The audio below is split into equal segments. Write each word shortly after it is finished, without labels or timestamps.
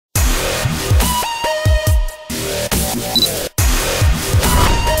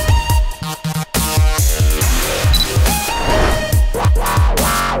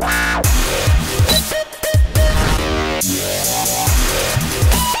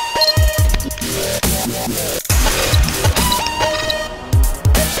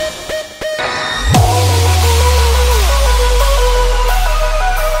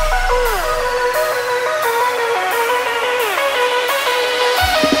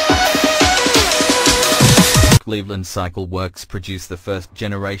Cleveland CycleWerks produced the first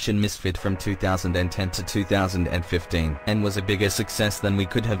generation Misfit from 2010 to 2015, and was a bigger success than we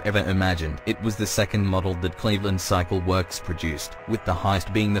could have ever imagined. It was the second model that Cleveland CycleWerks produced, with the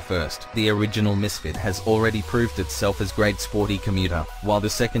Heist being the first. The original Misfit has already proved itself as great sporty commuter, while the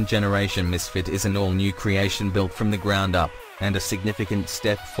second generation Misfit is an all-new creation built from the ground up, and a significant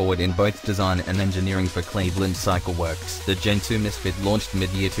step forward in both design and engineering for Cleveland CycleWerks. The Gen 2 Misfit launched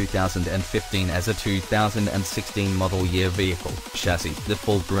mid-year 2015 as a 2016 model year vehicle. Chassis. The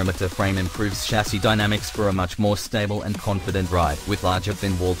full perimeter frame improves chassis dynamics for a much more stable and confident ride. With larger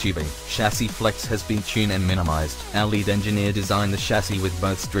thin wall tubing, chassis flex has been tuned and minimized. Our lead engineer designed the chassis with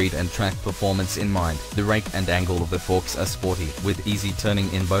both street and track performance in mind. The rake and angle of the forks are sporty, with easy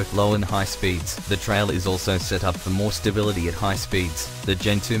turning in both low and high speeds. The trail is also set up for more stability at high speeds. The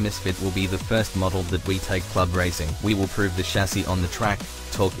Gen 2 Misfit will be the first model that we take club racing. We will prove the chassis on the track.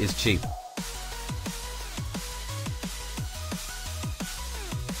 Torque is cheap.